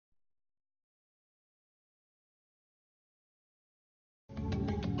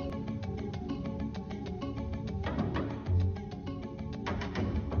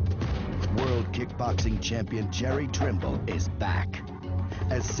kickboxing champion Jerry Trimble is back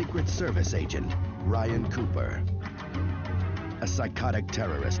as Secret Service agent Ryan Cooper. A psychotic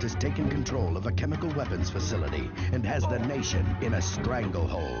terrorist has taken control of a chemical weapons facility and has the nation in a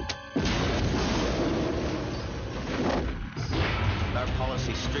stranglehold. Our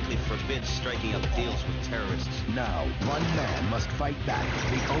policy strictly forbids striking up deals with terrorists. Now, one man must fight back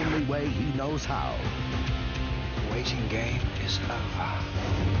the only way he knows how. The waiting game is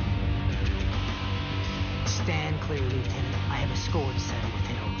over. Stand clear, Lieutenant. I have a score to settle with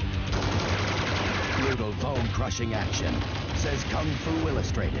him. Brutal, bone-crushing action, says Kung Fu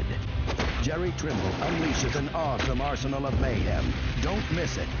Illustrated. Jerry Trimble unleashes an awesome arsenal of mayhem. Don't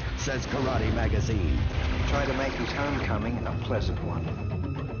miss it, says Karate Magazine. Try to make his homecoming a pleasant one.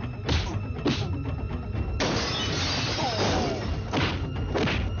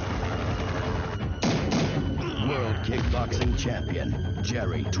 World kickboxing champion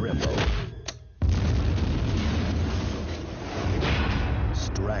Jerry Trimble.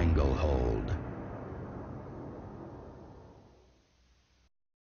 Stranglehold.